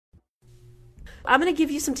I'm going to give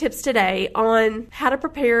you some tips today on how to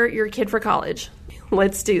prepare your kid for college.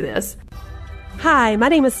 Let's do this. Hi, my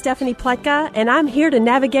name is Stephanie Pletka, and I'm here to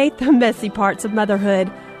navigate the messy parts of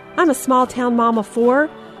motherhood. I'm a small-town mom of 4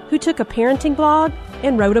 who took a parenting blog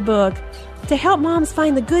and wrote a book to help moms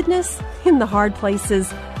find the goodness in the hard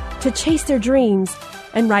places, to chase their dreams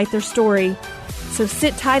and write their story. So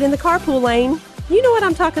sit tight in the carpool lane. You know what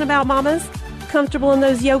I'm talking about, mamas. Comfortable in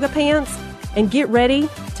those yoga pants and get ready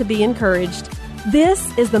to be encouraged.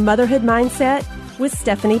 This is the Motherhood Mindset with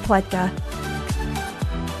Stephanie Pletka.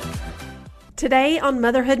 Today on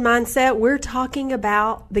Motherhood Mindset, we're talking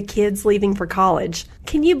about the kids leaving for college.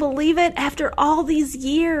 Can you believe it? After all these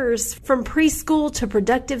years, from preschool to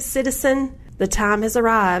productive citizen, the time has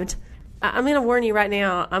arrived. I'm going to warn you right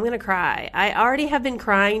now, I'm going to cry. I already have been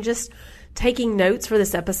crying just taking notes for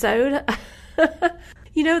this episode.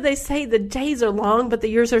 You know, they say the days are long, but the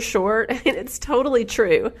years are short, and it's totally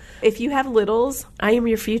true. If you have littles, I am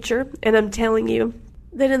your future, and I'm telling you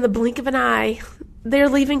that in the blink of an eye, they're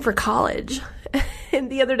leaving for college.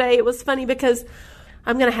 And the other day, it was funny because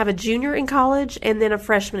I'm going to have a junior in college and then a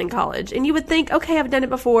freshman in college. And you would think, okay, I've done it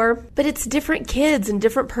before, but it's different kids and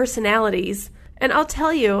different personalities. And I'll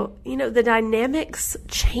tell you, the dynamics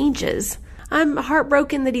changes. I'm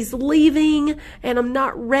heartbroken that he's leaving and I'm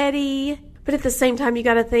not ready. But at the same time, you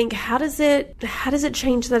got to think, how does it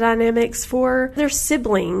change the dynamics for their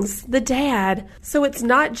siblings, the dad? So it's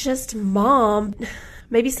not just mom.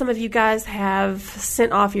 Maybe some of you guys have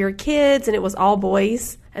sent off your kids and it was all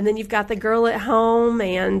boys. And then you've got the girl at home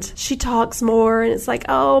and she talks more and it's like,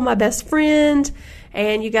 oh, my best friend.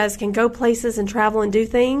 And you guys can go places and travel and do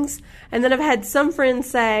things. And then I've had some friends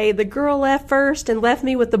say, the girl left first and left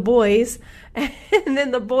me with the boys. And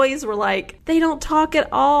then the boys were like, they don't talk at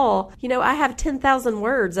all. I have 10,000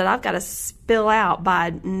 words that I've got to spill out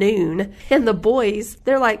by noon. And the boys,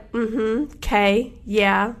 they're like, okay,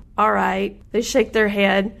 yeah, all right. They shake their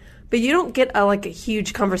head. But you don't get a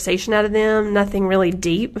huge conversation out of them, nothing really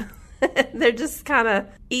deep. They're just kind of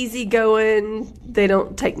easygoing. They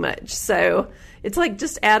don't take much. So it's like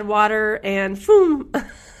just add water and boom.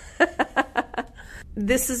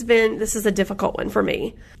 This is a difficult one for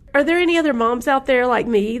me. Are there any other moms out there like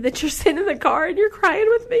me that you're sitting in the car and you're crying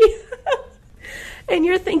with me? And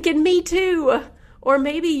you're thinking, me too. Or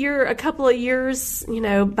maybe you're a couple of years,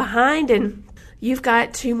 behind and you've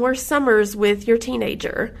got 2 more summers with your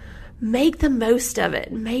teenager. Make the most of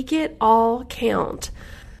it. Make it all count.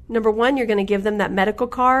 Number 1, you're going to give them that medical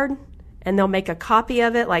card and they'll make a copy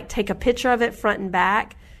of it, take a picture of it front and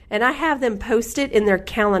back. And I have them post it in their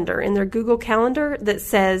calendar, in their Google Calendar that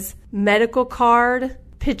says medical card,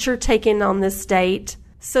 picture taken on this date.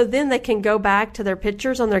 So then they can go back to their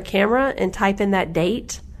pictures on their camera and type in that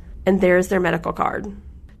date, and there's their medical card.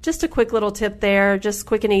 Just a quick little tip there, just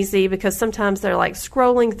quick and easy, because sometimes they're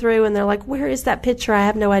scrolling through and they're like, where is that picture? I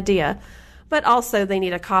have no idea. But also they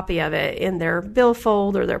need a copy of it in their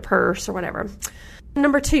billfold or their purse or whatever.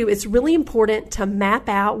 Number 2, it's really important to map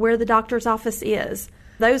out where the doctor's office is.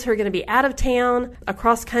 Those who are going to be out of town,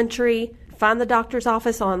 across country, find the doctor's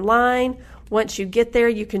office online. Once you get there,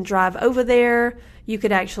 you can drive over there. You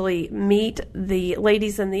could actually meet the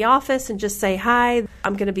ladies in the office and just say, hi,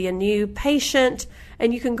 I'm going to be a new patient.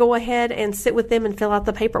 And you can go ahead and sit with them and fill out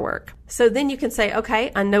the paperwork. So then you can say,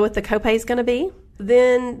 okay, I know what the copay is going to be.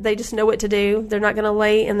 Then they just know what to do. They're not going to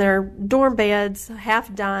lay in their dorm beds,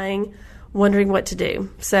 half dying, wondering what to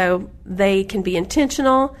do. So they can be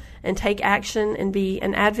intentional and take action and be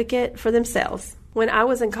an advocate for themselves. When I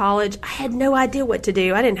was in college, I had no idea what to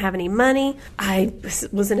do. I didn't have any money. I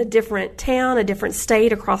was in a different town, a different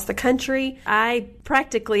state across the country. I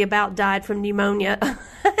practically about died from pneumonia.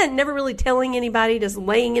 Never really telling anybody, just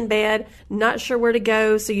laying in bed, not sure where to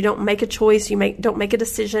go. So you don't make a choice. Don't make a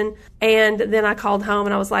decision. And then I called home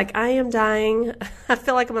and I was like, I am dying. I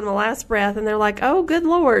feel like I'm on my last breath. And they're like, oh, good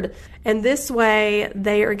Lord. And this way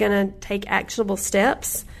they are going to take actionable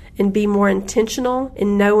steps and be more intentional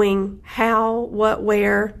in knowing how, what,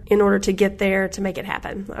 where in order to get there to make it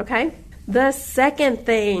happen, okay? The second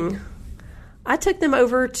thing, I took them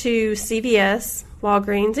over to CVS,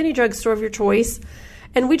 Walgreens, any drugstore of your choice,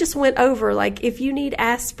 and we just went over, if you need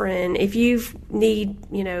aspirin, if you need,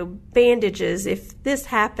 bandages, if this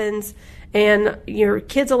happens and your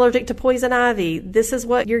kid's allergic to poison ivy, this is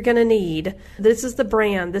what you're going to need. This is the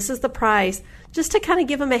brand. This is the price. Just to kind of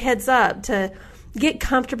give them a heads up to get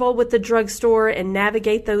comfortable with the drugstore and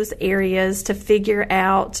navigate those areas to figure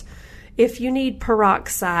out if you need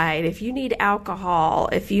peroxide, if you need alcohol,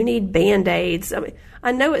 if you need Band-Aids.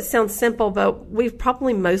 I know it sounds simple, but we've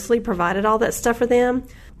probably mostly provided all that stuff for them.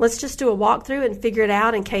 Let's just do a walkthrough and figure it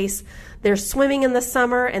out in case they're swimming in the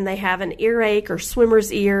summer and they have an earache or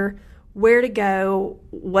swimmer's ear, where to go,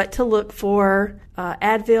 what to look for,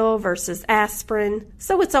 Advil versus aspirin.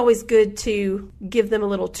 So it's always good to give them a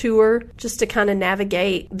little tour just to kind of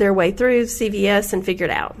navigate their way through CVS and figure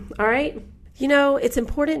it out. All right? You know, it's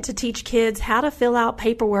important to teach kids how to fill out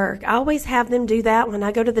paperwork. I always have them do that when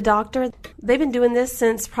I go to the doctor. They've been doing this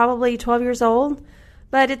since probably 12 years old,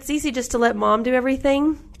 but it's easy just to let mom do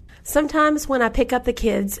everything. Sometimes when I pick up the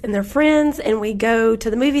kids and their friends and we go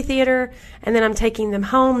to the movie theater and then I'm taking them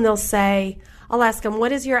home, they'll say, I'll ask him,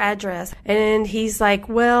 what is your address? And he's like,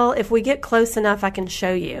 well, if we get close enough, I can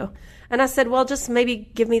show you. And I said, well, just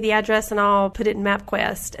maybe give me the address and I'll put it in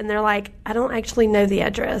MapQuest. And they're like, I don't actually know the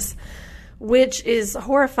address, which is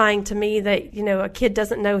horrifying to me that, you know, a kid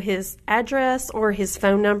doesn't know his address or his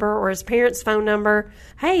phone number or his parents' phone number.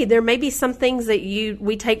 Hey, there may be some things that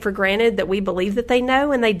we take for granted that we believe that they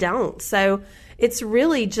know and they don't. So it's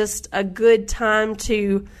really just a good time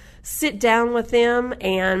to sit down with them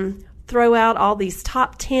and throw out all these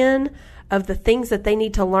top 10 of the things that they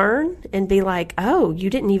need to learn and be like, oh, you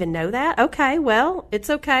didn't even know that? Okay, well, it's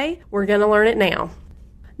okay. We're going to learn it now.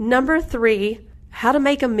 Number 3, how to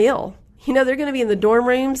make a meal. You know, they're going to be in the dorm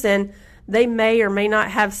rooms and they may or may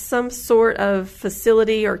not have some sort of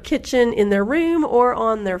facility or kitchen in their room or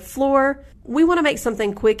on their floor. We want to make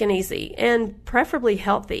something quick and easy and preferably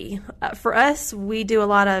healthy. For us, we do a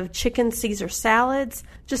lot of chicken Caesar salads.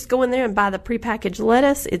 Just go in there and buy the prepackaged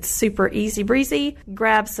lettuce. It's super easy breezy.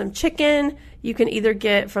 Grab some chicken. You can either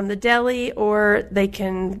get from the deli or they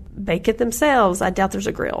can bake it themselves. I doubt there's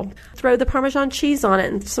a grill. Throw the Parmesan cheese on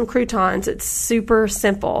it and some croutons. It's super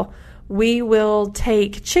simple. We will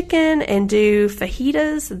take chicken and do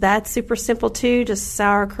fajitas. That's super simple too. Just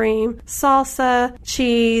sour cream, salsa,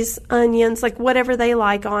 cheese, onions, like whatever they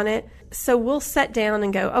like on it. So we'll sit down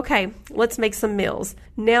and go, okay, let's make some meals.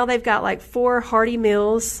 Now they've got like 4 hearty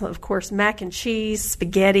meals. Of course, mac and cheese,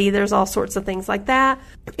 spaghetti, there's all sorts of things like that.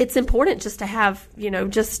 It's important just to have, you know,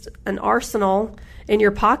 just an arsenal in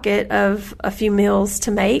your pocket of a few meals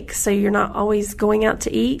to make so you're not always going out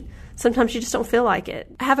to eat. Sometimes you just don't feel like it.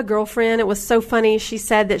 I have a girlfriend. It was so funny. She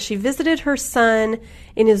said that she visited her son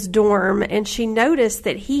in his dorm and she noticed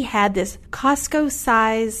that he had this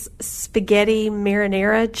Costco-size spaghetti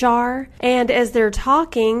marinara jar. And as they're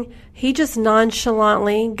talking, he just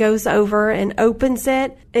nonchalantly goes over and opens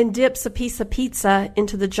it and dips a piece of pizza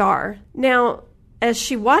into the jar. Now, as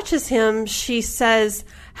she watches him, she says,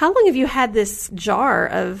 how long have you had this jar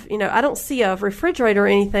of, you know, I don't see a refrigerator or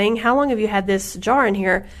anything. How long have you had this jar in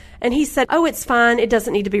here? And he said, oh, it's fine. It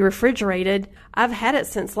doesn't need to be refrigerated. I've had it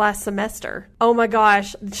since last semester. Oh my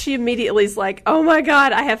gosh. She immediately is like, oh my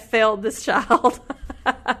God, I have failed this child.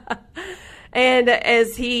 And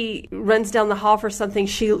as he runs down the hall for something,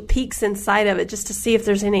 she peeks inside of it just to see if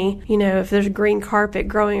there's any, you know, if there's green carpet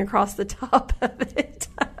growing across the top of it.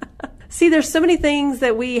 See, there's so many things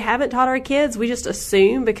that we haven't taught our kids. We just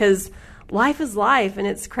assume because life is life and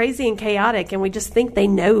it's crazy and chaotic and we just think they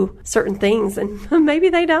know certain things and maybe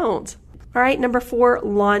they don't. All right, number 4,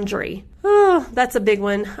 laundry. Oh, that's a big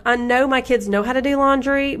one. I know my kids know how to do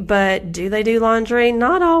laundry, but do they do laundry?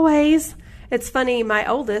 Not always. It's funny, my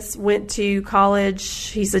oldest went to college,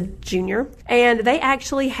 he's a junior, and they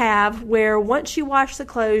actually have where once you wash the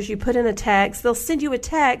clothes, you put in a text, they'll send you a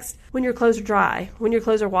text when your clothes are dry, when your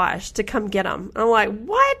clothes are washed, to come get them. I'm like,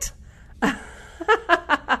 what?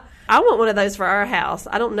 I want one of those for our house.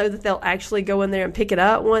 I don't know that they'll actually go in there and pick it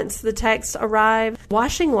up once the texts arrive.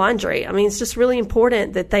 Washing laundry. I mean, it's just really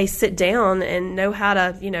important that they sit down and know how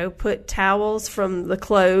to, you know, put towels from the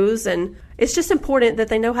clothes. And it's just important that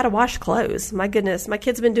they know how to wash clothes. My goodness, my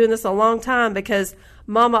kids have been doing this a long time because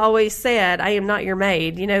Mama always said, I am not your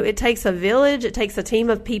maid. You know, it takes a village. It takes a team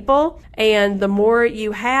of people. And the more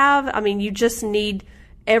you have, I mean, you just need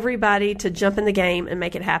everybody to jump in the game and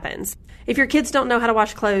make it happen. If your kids don't know how to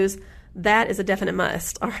wash clothes, that is a definite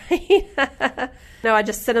must, all right? No, I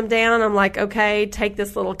just sit them down. I'm like, okay, take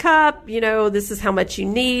this little cup. You know, this is how much you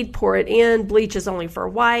need. Pour it in. Bleach is only for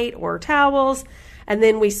white or towels. And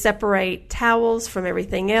then we separate towels from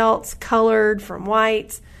everything else, colored from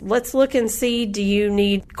whites. Let's look and see, do you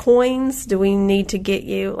need coins? Do we need to get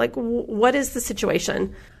you, like, what is the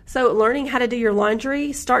situation? So learning how to do your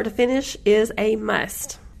laundry, start to finish, is a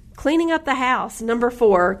must. Cleaning up the house. Number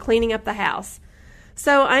 4, cleaning up the house.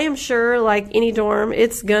 So I am sure, like any dorm,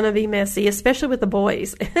 it's going to be messy, especially with the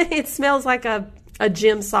boys. It smells like a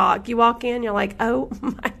gym sock. You walk in, you're like, oh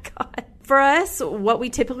my God. For us, what we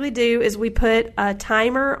typically do is we put a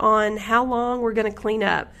timer on how long we're going to clean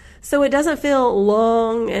up. So it doesn't feel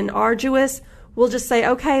long and arduous. We'll just say,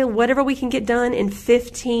 okay, whatever we can get done in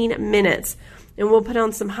 15 minutes. And we'll put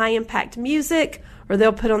on some high-impact music, or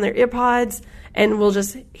they'll put on their earpods, and we'll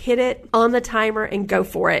just hit it on the timer and go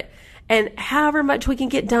for it. And however much we can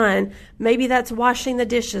get done, maybe that's washing the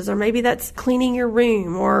dishes, or maybe that's cleaning your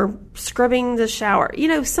room or scrubbing the shower.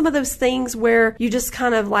 Some of those things where you just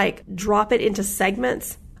kind of like drop it into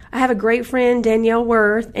segments. I have a great friend, Danielle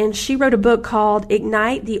Worth, and she wrote a book called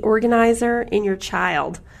Ignite the Organizer in Your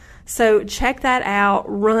Child. So check that out,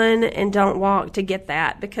 run and don't walk to get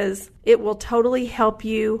that, because it will totally help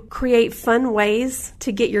you create fun ways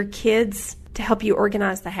to get your kids to help you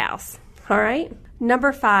organize the house. All right?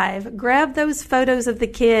 Number 5, grab those photos of the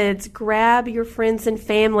kids, grab your friends and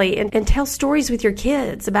family, and tell stories with your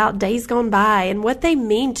kids about days gone by and what they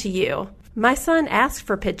mean to you. My son asked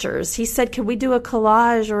for pictures. He said, could we do a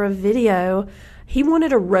collage or a video? He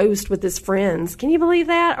wanted a roast with his friends. Can you believe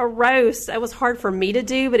that? A roast. That was hard for me to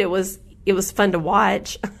do, but it was fun to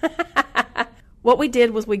watch. What we did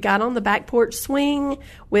was we got on the back porch swing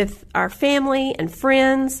with our family and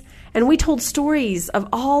friends, and we told stories of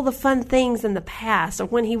all the fun things in the past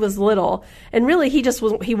of when he was little. And really,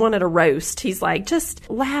 he wanted a roast. He's like, just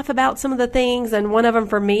laugh about some of the things. And one of them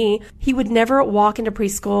for me, he would never walk into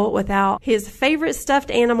preschool without his favorite stuffed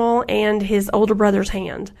animal and his older brother's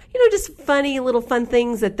hand. Just funny little fun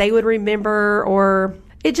things that they would remember, or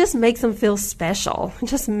it just makes them feel special. It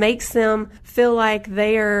just makes them feel like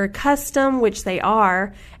they are custom, which they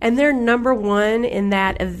are, and they're number one in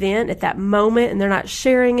that event at that moment, and they're not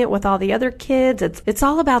sharing it with all the other kids. It's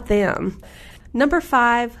all about them. Number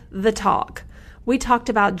 5, the talk. We talked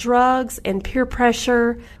about drugs and peer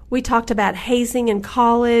pressure. We talked about hazing in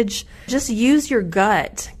college. Just use your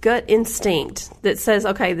gut instinct that says,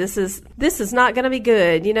 okay, this is not going to be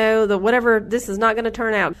good. This is not going to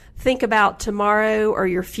turn out. Think about tomorrow or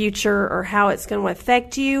your future or how it's going to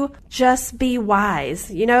affect you. Just be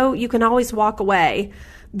wise. You can always walk away.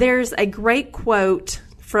 There's a great quote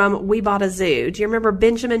from We Bought a Zoo. Do you remember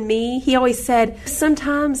Benjamin Mee? He always said,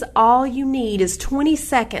 sometimes all you need is 20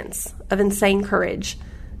 seconds of insane courage.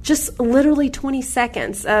 Just literally 20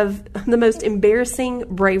 seconds of the most embarrassing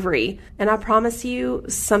bravery. And I promise you,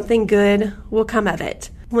 something good will come of it.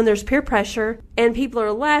 When there's peer pressure and people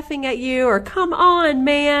are laughing at you or come on,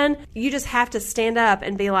 man, you just have to stand up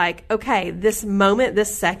and be like, okay, this moment,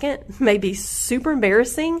 this second may be super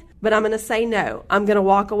embarrassing, but I'm going to say no. I'm going to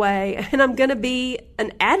walk away and I'm going to be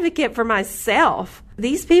an advocate for myself.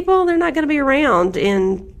 These people, they're not going to be around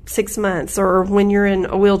in 6 months or when you're in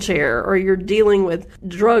a wheelchair or you're dealing with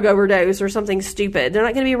drug overdose or something stupid. They're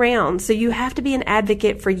not going to be around. So you have to be an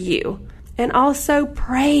advocate for you. And also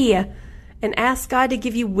pray and ask God to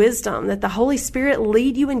give you wisdom, that the Holy Spirit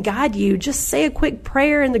lead you and guide you. Just say a quick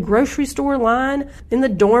prayer in the grocery store line, in the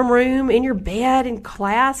dorm room, in your bed, in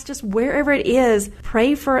class, just wherever it is.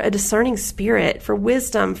 Pray for a discerning spirit, for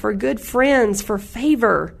wisdom, for good friends, for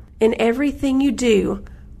favor. In everything you do,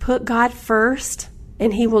 put God first,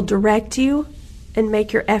 and He will direct you and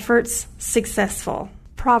make your efforts successful.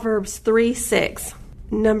 Proverbs 3:6.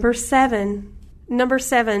 Number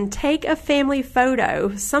 7, take a family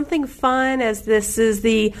photo. Something fun like this is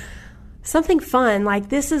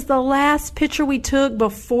the last picture we took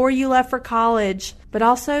before you left for college. But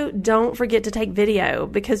also don't forget to take video,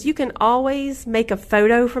 because you can always make a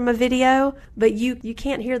photo from a video, but you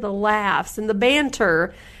can't hear the laughs and the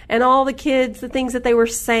banter and all the kids, the things that they were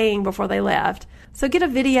saying before they left. So get a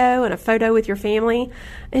video and a photo with your family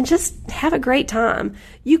and just have a great time.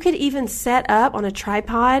 You could even set up on a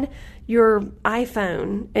tripod your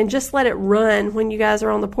iPhone and just let it run when you guys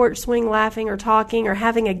are on the porch swing laughing or talking or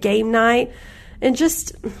having a game night, and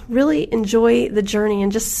just really enjoy the journey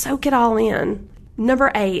and just soak it all in.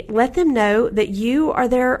 Number 8, let them know that you are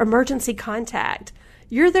their emergency contact.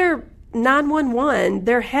 You're their 911,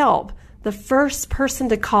 their help, the first person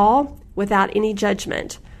to call without any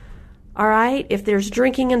judgment. All right? If there's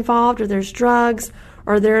drinking involved or there's drugs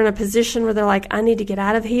or they're in a position where they're like, I need to get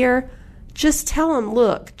out of here, just tell them,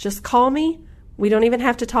 look, just call me. We don't even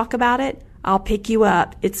have to talk about it. I'll pick you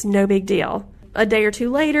up. It's no big deal. A day or two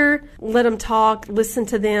later, let them talk, listen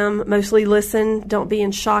to them, mostly listen. Don't be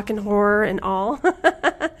in shock and horror and awe.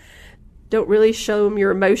 Don't really show them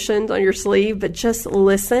your emotions on your sleeve, but just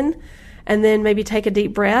listen. And then maybe take a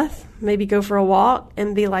deep breath, maybe go for a walk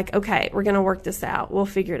and be like, okay, we're going to work this out. We'll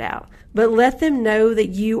figure it out. But let them know that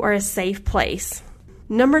you are a safe place.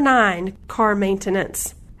 Number 9, car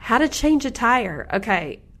maintenance. How to change a tire.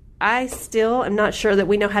 Okay, I still am not sure that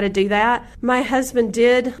we know how to do that. My husband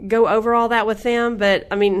did go over all that with them, but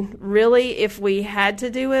I mean, really, if we had to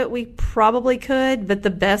do it, we probably could. But the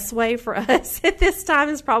best way for us at this time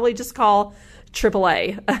is probably just call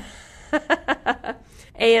AAA.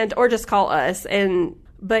 or just call us.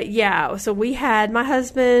 But yeah, so my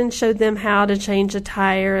husband showed them how to change a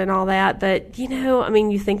tire and all that. But,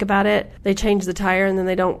 you think about it, they change the tire and then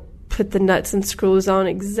they don't put the nuts and screws on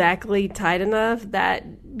exactly tight enough.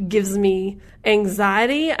 That gives me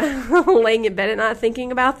anxiety laying in bed at night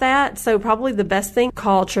thinking about that. So probably the best thing,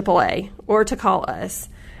 call AAA or to call us,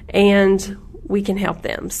 and we can help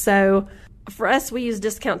them. So for us, we use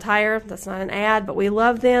Discount Tire. That's not an ad, but we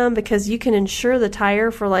love them because you can insure the tire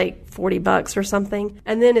for like $40 or something.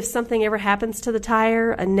 And then if something ever happens to the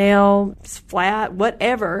tire, a nail, flat,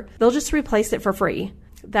 whatever, they'll just replace it for free.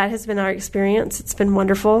 That has been our experience. It's been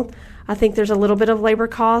wonderful. I think there's a little bit of labor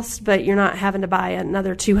cost, but you're not having to buy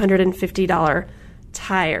another $250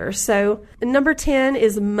 tire. So number 10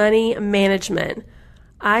 is money management.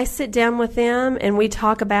 I sit down with them and we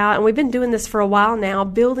talk about, and we've been doing this for a while now,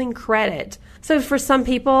 building credit. So for some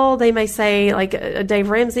people, they may say, like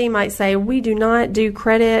Dave Ramsey might say, we do not do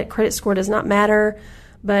credit. Credit score does not matter.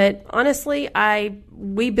 But honestly,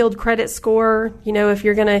 we build credit score. If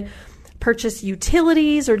you're going to purchase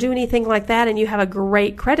utilities or do anything like that and you have a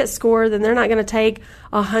great credit score, then they're not going to take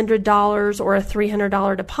 $100 or a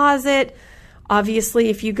 $300 deposit. Obviously,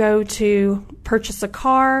 if you go to purchase a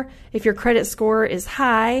car, if your credit score is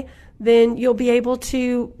high, then you'll be able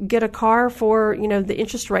to get a car for, the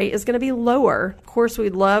interest rate is going to be lower. Of course,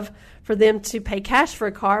 we'd love for them to pay cash for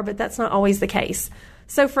a car, but that's not always the case.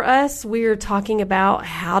 So for us, we're talking about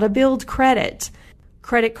how to build credit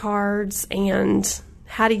cards, and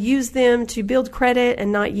how to use them to build credit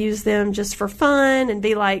and not use them just for fun and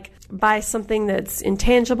be like, buy something that's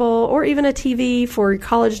intangible, or even a TV for your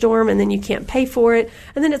college dorm and then you can't pay for it.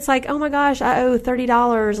 And then it's like, oh my gosh, I owe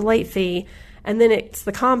 $30 late fee. And then it's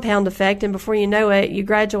the compound effect. And before you know it, you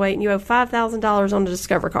graduate and you owe $5,000 on the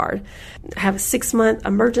Discover card. Have a 6-month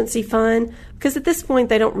emergency fund, because at this point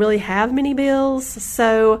they don't really have many bills.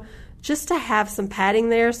 So just to have some padding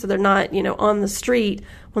there so they're not, on the street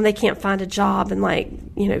when they can't find a job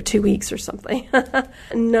in 2 weeks or something.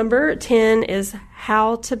 Number 10 is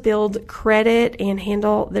how to build credit and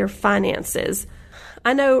handle their finances.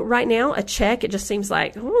 I know right now a check, it just seems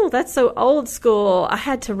like, oh, that's so old school. I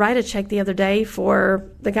had to write a check the other day for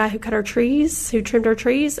the guy who cut our trees, who trimmed our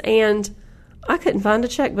trees, and I couldn't find a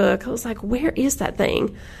checkbook. I was like, where is that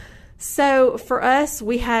thing? So for us,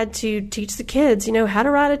 we had to teach the kids, how to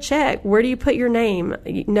write a check. Where do you put your name?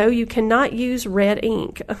 No, you cannot use red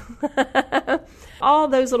ink. All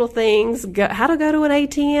those little things, how to go to an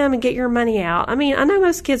ATM and get your money out. I know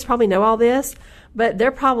most kids probably know all this, but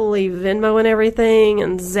they're probably Venmoing everything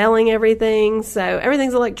and Zelling everything. So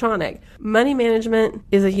everything's electronic. Money management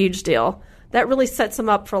is a huge deal. That really sets them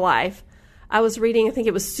up for life. I was reading, I think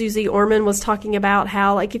it was Susie Orman was talking about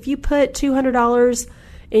how, if you put $200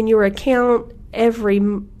 in your account every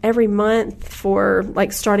month for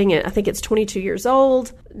starting at, I think it's 22 years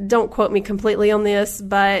old. Don't quote me completely on this,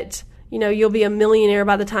 but you'll be a millionaire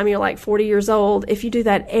by the time you're 40 years old. If you do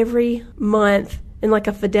that every month in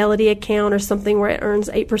a Fidelity account or something where it earns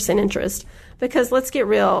 8% interest. Because let's get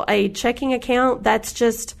real, a checking account, that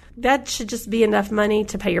should just be enough money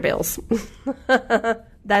to pay your bills.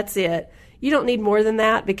 That's it. You don't need more than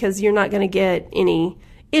that, because you're not going to get any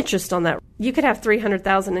interest on that. You could have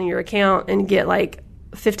 $300,000 in your account and get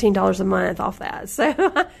 $15 a month off that.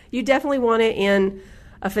 So you definitely want it in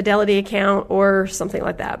a Fidelity account or something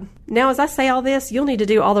like that. Now, as I say all this, you'll need to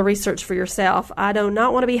do all the research for yourself. I do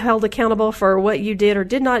not want to be held accountable for what you did or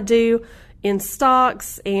did not do in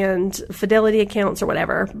stocks and Fidelity accounts or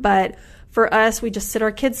whatever. But for us, we just sit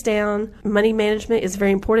our kids down. Money management is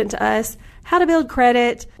very important to us. How to build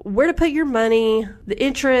credit, where to put your money, the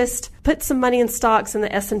interest, put some money in stocks in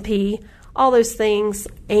the S&P, all those things.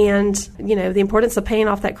 And, the importance of paying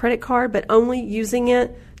off that credit card, but only using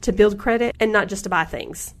it to build credit and not just to buy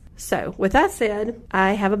things. So with that said,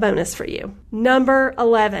 I have a bonus for you. Number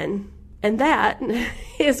 11, and that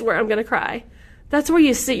is where I'm going to cry. That's where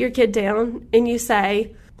you sit your kid down and you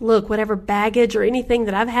say, look, whatever baggage or anything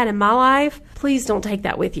that I've had in my life, please don't take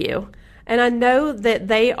that with you. And I know that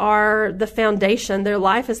they are the foundation. Their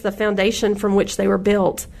life is the foundation from which they were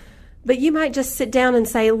built. But you might just sit down and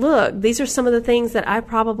say, look, these are some of the things that I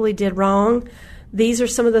probably did wrong. These are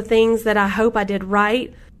some of the things that I hope I did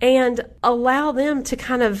right. And allow them to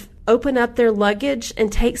kind of open up their luggage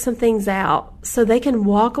and take some things out so they can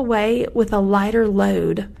walk away with a lighter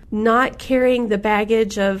load, not carrying the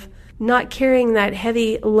baggage of, not carrying that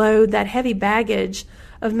heavy load, that heavy baggage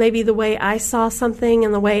of maybe the way I saw something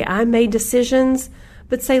and the way I made decisions,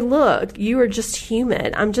 but say, look, you are just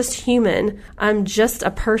human. I'm just human. I'm just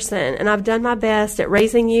a person, and I've done my best at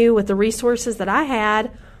raising you with the resources that I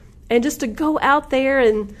had, and just to go out there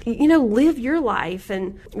and, live your life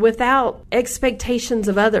and without expectations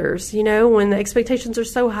of others. When the expectations are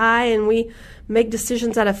so high and we make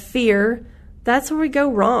decisions out of fear, that's where we go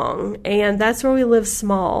wrong, and that's where we live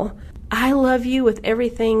small. I love you with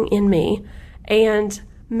everything in me, and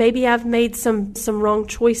maybe I've made some wrong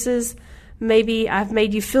choices. Maybe I've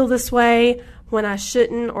made you feel this way when I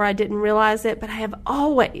shouldn't, or I didn't realize it, but I have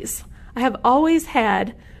always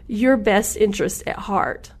had your best interest at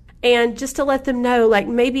heart. And just to let them know,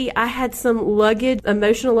 maybe I had some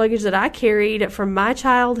emotional luggage that I carried from my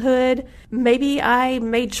childhood. Maybe I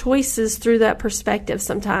made choices through that perspective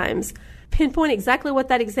sometimes. Pinpoint exactly what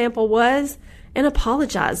that example was and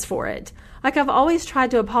apologize for it. I've always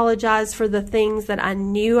tried to apologize for the things that I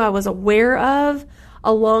knew I was aware of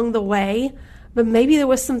along the way, but maybe there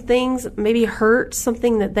was some things, maybe hurt,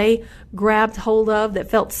 something that they grabbed hold of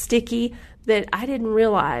that felt sticky that I didn't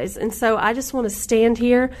realize. And so I just want to stand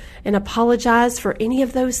here and apologize for any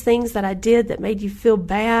of those things that I did that made you feel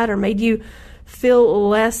bad or made you feel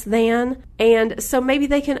less than. And so maybe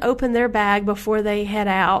they can open their bag before they head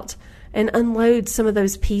out and unload some of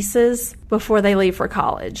those pieces before they leave for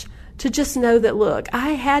college. To just know that, look,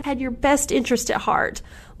 I had your best interest at heart.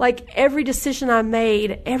 Every decision I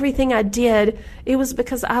made, everything I did, it was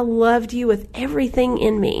because I loved you with everything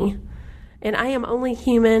in me. And I am only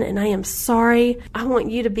human, and I am sorry. I want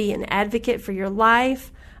you to be an advocate for your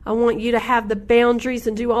life. I want you to have the boundaries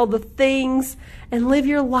and do all the things and live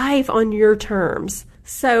your life on your terms,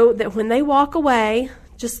 so that when they walk away,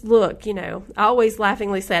 just look, I always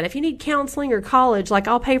laughingly said, if you need counseling or college,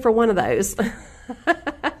 I'll pay for one of those.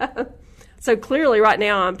 So clearly right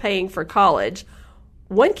now I'm paying for college.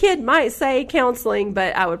 One kid might say counseling,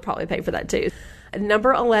 but I would probably pay for that too.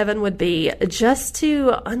 Number 11 would be just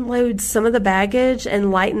to unload some of the baggage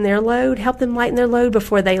and lighten their load, help them lighten their load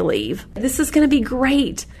before they leave. This is going to be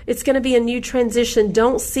great. It's going to be a new transition.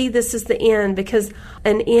 Don't see this as the end, because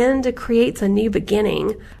an end creates a new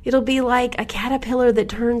beginning. It'll be like a caterpillar that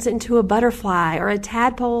turns into a butterfly, or a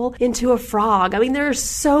tadpole into a frog. There are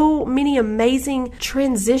so many amazing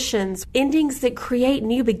transitions, endings that create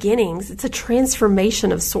new beginnings. It's a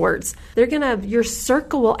transformation of sorts. Your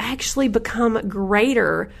circle will actually become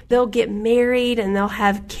greater. They'll get married and they'll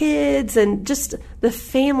have kids, and just the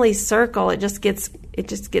family circle, it just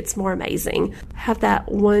gets more amazing. Have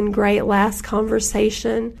that one great last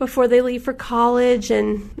conversation before they leave for college,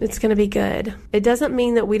 and it's going to be good. It doesn't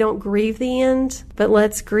mean that we don't grieve the end, but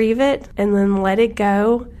let's grieve it and then let it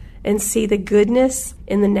go and see the goodness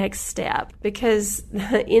in the next step, because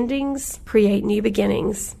the endings create new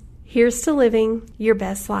beginnings. Here's to living your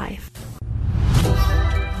best life.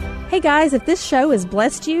 Hey guys, if this show has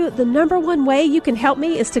blessed you, the number one way you can help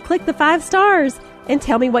me is to click the 5 stars and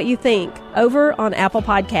tell me what you think over on Apple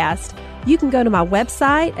Podcast. You can go to my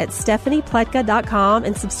website at stephaniepletka.com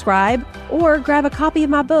and subscribe, or grab a copy of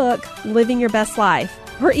my book, Living Your Best Life,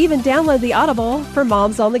 or even download the Audible for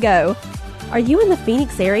moms on the go. Are you in the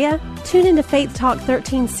Phoenix area? Tune into Faith Talk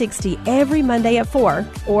 1360 every Monday at 4,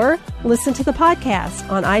 or listen to the podcast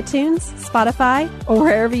on iTunes, Spotify, or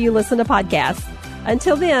wherever you listen to podcasts.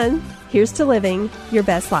 Until then, here's to living your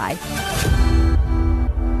best life.